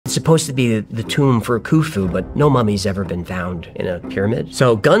It's supposed to be the tomb for Khufu, but no mummy's ever been found in a pyramid.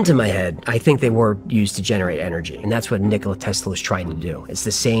 So gun to my head, I think they were used to generate energy, and that's what Nikola Tesla was trying to do. It's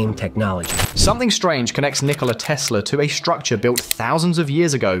the same technology. Something strange connects Nikola Tesla to a structure built thousands of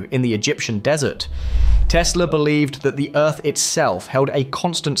years ago in the Egyptian desert. Tesla believed that the Earth itself held a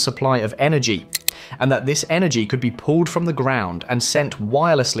constant supply of energy, and that this energy could be pulled from the ground and sent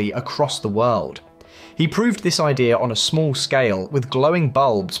wirelessly across the world. He proved this idea on a small scale with glowing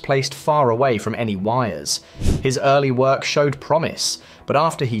bulbs placed far away from any wires. His early work showed promise, but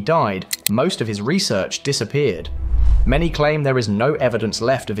after he died, most of his research disappeared. Many claim there is no evidence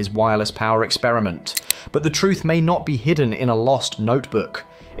left of his wireless power experiment, but the truth may not be hidden in a lost notebook.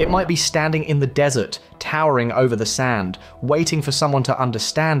 It might be standing in the desert, towering over the sand, waiting for someone to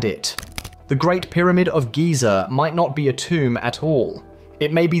understand it. The Great Pyramid of Giza might not be a tomb at all.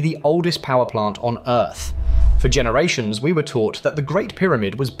 It may be the oldest power plant on Earth. For generations, we were taught that the Great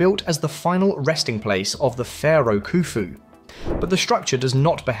Pyramid was built as the final resting place of the pharaoh Khufu. But the structure does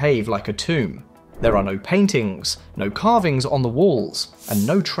not behave like a tomb. There are no paintings, no carvings on the walls, and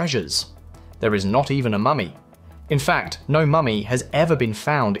no treasures. There is not even a mummy. In fact, no mummy has ever been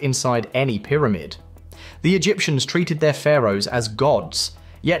found inside any pyramid. The Egyptians treated their pharaohs as gods,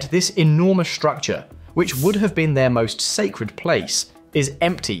 yet this enormous structure, which would have been their most sacred place, is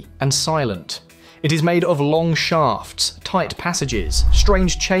empty and silent. It is made of long shafts, tight passages,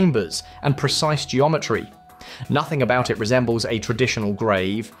 strange chambers, and precise geometry. Nothing about it resembles a traditional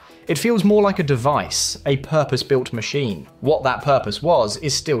grave. It feels more like a device, a purpose-built machine. What that purpose was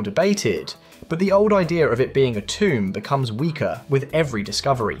is still debated, but the old idea of it being a tomb becomes weaker with every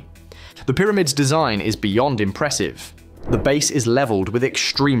discovery. The pyramid's design is beyond impressive. The base is leveled with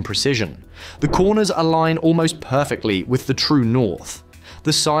extreme precision. The corners align almost perfectly with the true north.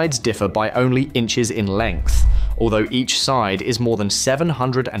 The sides differ by only inches in length, although each side is more than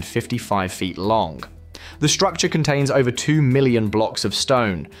 755 feet long. The structure contains over 2 million blocks of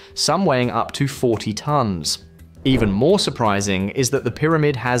stone, some weighing up to 40 tons. Even more surprising is that the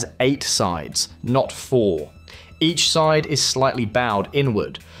pyramid has 8 sides, not 4. Each side is slightly bowed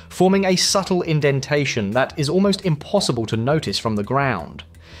inward, forming a subtle indentation that is almost impossible to notice from the ground.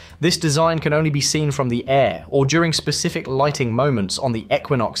 This design can only be seen from the air or during specific lighting moments on the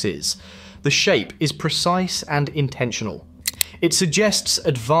equinoxes. The shape is precise and intentional. It suggests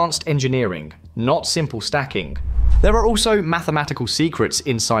advanced engineering, not simple stacking. There are also mathematical secrets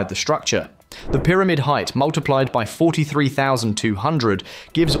inside the structure. The pyramid height multiplied by 43,200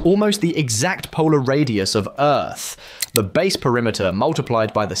 gives almost the exact polar radius of Earth. The base perimeter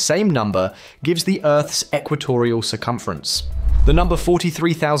multiplied by the same number gives the Earth's equatorial circumference. The number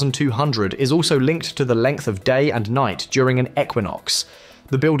 43,200 is also linked to the length of day and night during an equinox.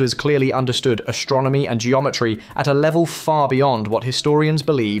 The builders clearly understood astronomy and geometry at a level far beyond what historians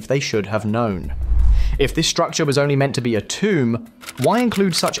believe they should have known. If this structure was only meant to be a tomb, why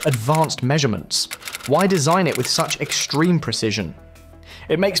include such advanced measurements? Why design it with such extreme precision?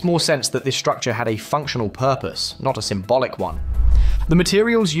 It makes more sense that this structure had a functional purpose, not a symbolic one. The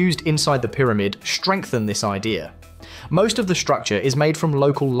materials used inside the pyramid strengthen this idea. Most of the structure is made from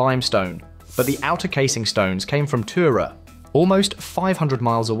local limestone, but the outer casing stones came from Tura, almost 500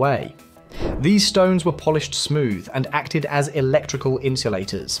 miles away. These stones were polished smooth and acted as electrical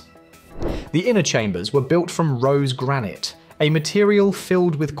insulators. The inner chambers were built from rose granite, a material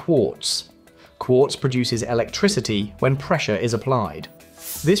filled with quartz. Quartz produces electricity when pressure is applied.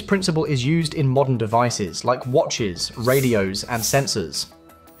 This principle is used in modern devices like watches, radios, and sensors.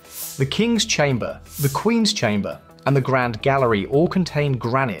 The King's Chamber, the Queen's Chamber, and the Grand Gallery all contain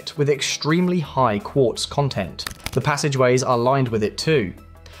granite with extremely high quartz content. The passageways are lined with it too.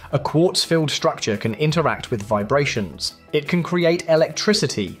 A quartz-filled structure can interact with vibrations. It can create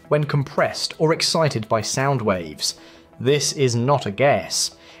electricity when compressed or excited by sound waves. This is not a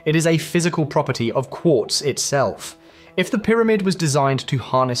guess. It is a physical property of quartz itself. If the pyramid was designed to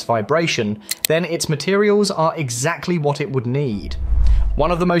harness vibration, then its materials are exactly what it would need.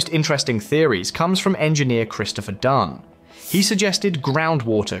 One of the most interesting theories comes from engineer Christopher Dunn. He suggested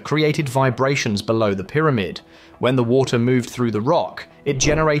groundwater created vibrations below the pyramid. When the water moved through the rock, it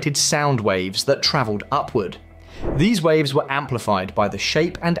generated sound waves that traveled upward. These waves were amplified by the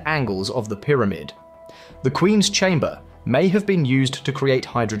shape and angles of the pyramid. The Queen's Chamber may have been used to create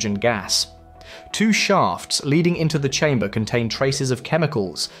hydrogen gas. 2 shafts leading into the chamber contain traces of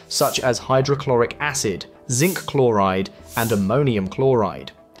chemicals such as hydrochloric acid, zinc chloride, and ammonium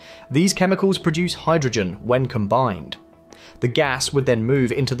chloride. These chemicals produce hydrogen when combined. The gas would then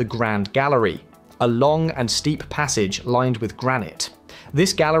move into the Grand Gallery, a long and steep passage lined with granite.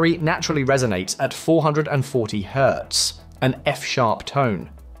 This gallery naturally resonates at 440 Hz, an F-sharp tone.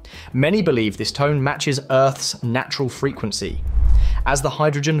 Many believe this tone matches Earth's natural frequency. As the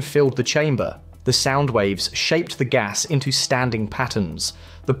hydrogen filled the chamber, the sound waves shaped the gas into standing patterns.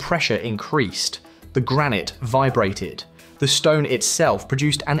 The pressure increased. The granite vibrated. The stone itself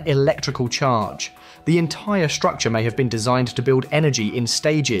produced an electrical charge. The entire structure may have been designed to build energy in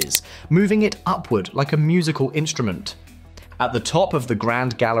stages, moving it upward like a musical instrument. At the top of the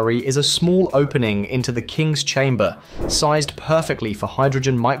Grand Gallery is a small opening into the King's Chamber, sized perfectly for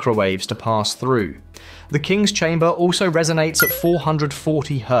hydrogen microwaves to pass through. The King's Chamber also resonates at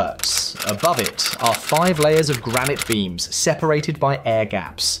 440 Hz. Above it are 5 layers of granite beams separated by air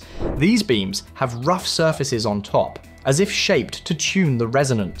gaps. These beams have rough surfaces on top, as if shaped to tune the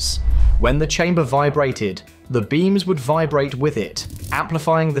resonance. When the chamber vibrated, the beams would vibrate with it,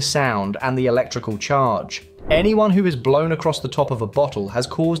 amplifying the sound and the electrical charge. Anyone who is blown across the top of a bottle has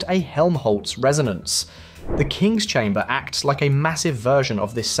caused a Helmholtz resonance. The King's Chamber acts like a massive version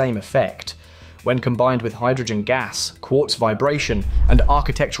of this same effect. When combined with hydrogen gas, quartz vibration, and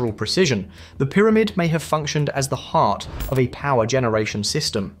architectural precision, the pyramid may have functioned as the heart of a power generation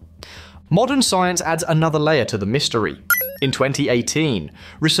system. Modern science adds another layer to the mystery. In 2018,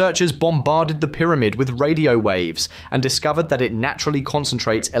 researchers bombarded the pyramid with radio waves and discovered that it naturally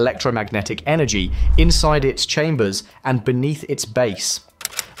concentrates electromagnetic energy inside its chambers and beneath its base.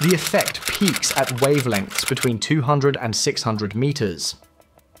 The effect peaks at wavelengths between 200 and 600 meters.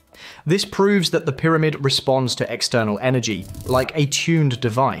 This proves that the pyramid responds to external energy, like a tuned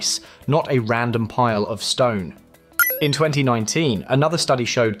device, not a random pile of stone. In 2019, another study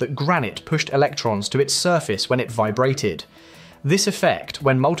showed that granite pushed electrons to its surface when it vibrated. This effect,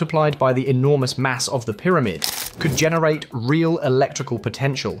 when multiplied by the enormous mass of the pyramid, could generate real electrical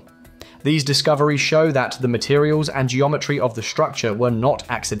potential. These discoveries show that the materials and geometry of the structure were not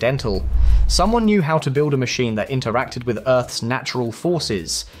accidental. Someone knew how to build a machine that interacted with Earth's natural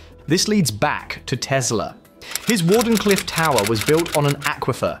forces. This leads back to Tesla. His Wardenclyffe Tower was built on an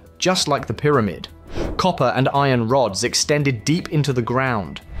aquifer, just like the pyramid. Copper and iron rods extended deep into the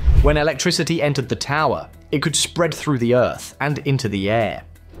ground. When electricity entered the tower, it could spread through the earth and into the air.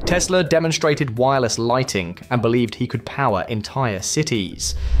 Tesla demonstrated wireless lighting and believed he could power entire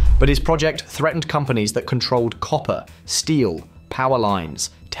cities. But his project threatened companies that controlled copper, steel, power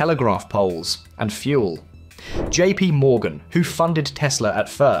lines, telegraph poles, and fuel. JP Morgan, who funded Tesla at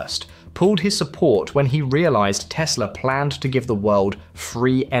first, pulled his support when he realized Tesla planned to give the world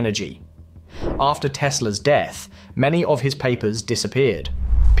free energy. After Tesla's death, many of his papers disappeared.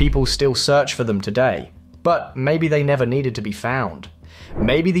 People still search for them today, but maybe they never needed to be found.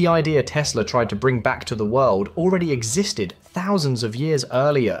 Maybe the idea Tesla tried to bring back to the world already existed thousands of years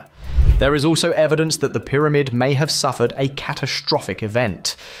earlier. There is also evidence that the pyramid may have suffered a catastrophic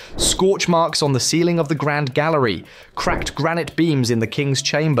event. Scorch marks on the ceiling of the Grand Gallery, cracked granite beams in the King's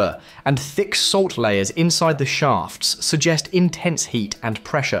Chamber, and thick salt layers inside the shafts suggest intense heat and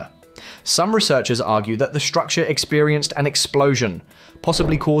pressure. Some researchers argue that the structure experienced an explosion,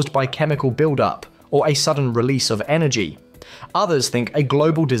 possibly caused by chemical buildup or a sudden release of energy. Others think a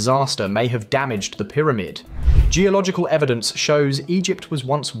global disaster may have damaged the pyramid. Geological evidence shows Egypt was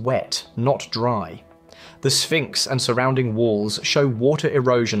once wet, not dry. The Sphinx and surrounding walls show water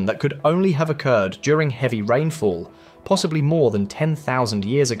erosion that could only have occurred during heavy rainfall, possibly more than 10,000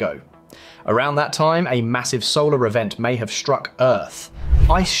 years ago. Around that time, a massive solar event may have struck Earth.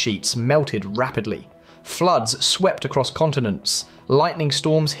 Ice sheets melted rapidly. Floods swept across continents. Lightning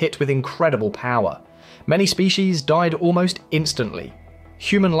storms hit with incredible power. Many species died almost instantly.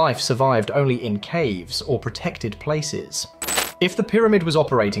 Human life survived only in caves or protected places. If the pyramid was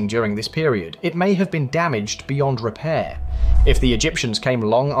operating during this period, it may have been damaged beyond repair. If the Egyptians came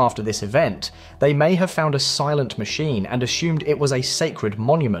long after this event, they may have found a silent machine and assumed it was a sacred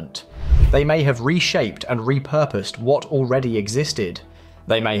monument. They may have reshaped and repurposed what already existed.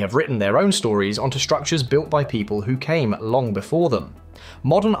 They may have written their own stories onto structures built by people who came long before them.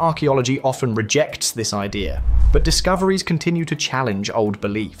 Modern archaeology often rejects this idea, but discoveries continue to challenge old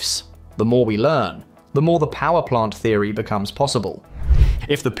beliefs. The more we learn, the more the power plant theory becomes possible.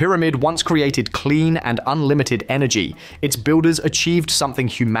 If the pyramid once created clean and unlimited energy, its builders achieved something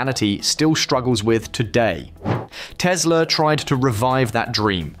humanity still struggles with today. Tesla tried to revive that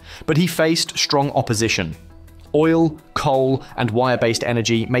dream, but he faced strong opposition. Oil, coal, and wire-based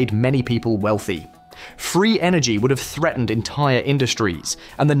energy made many people wealthy. Free energy would have threatened entire industries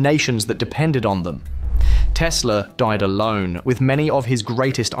and the nations that depended on them. Tesla died alone, with many of his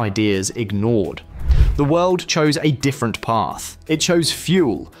greatest ideas ignored. The world chose a different path. It chose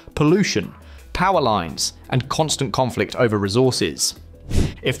fuel, pollution, power lines, and constant conflict over resources.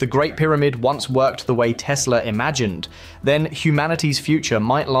 If the Great Pyramid once worked the way Tesla imagined, then humanity's future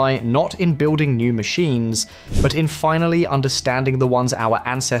might lie not in building new machines, but in finally understanding the ones our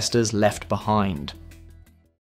ancestors left behind.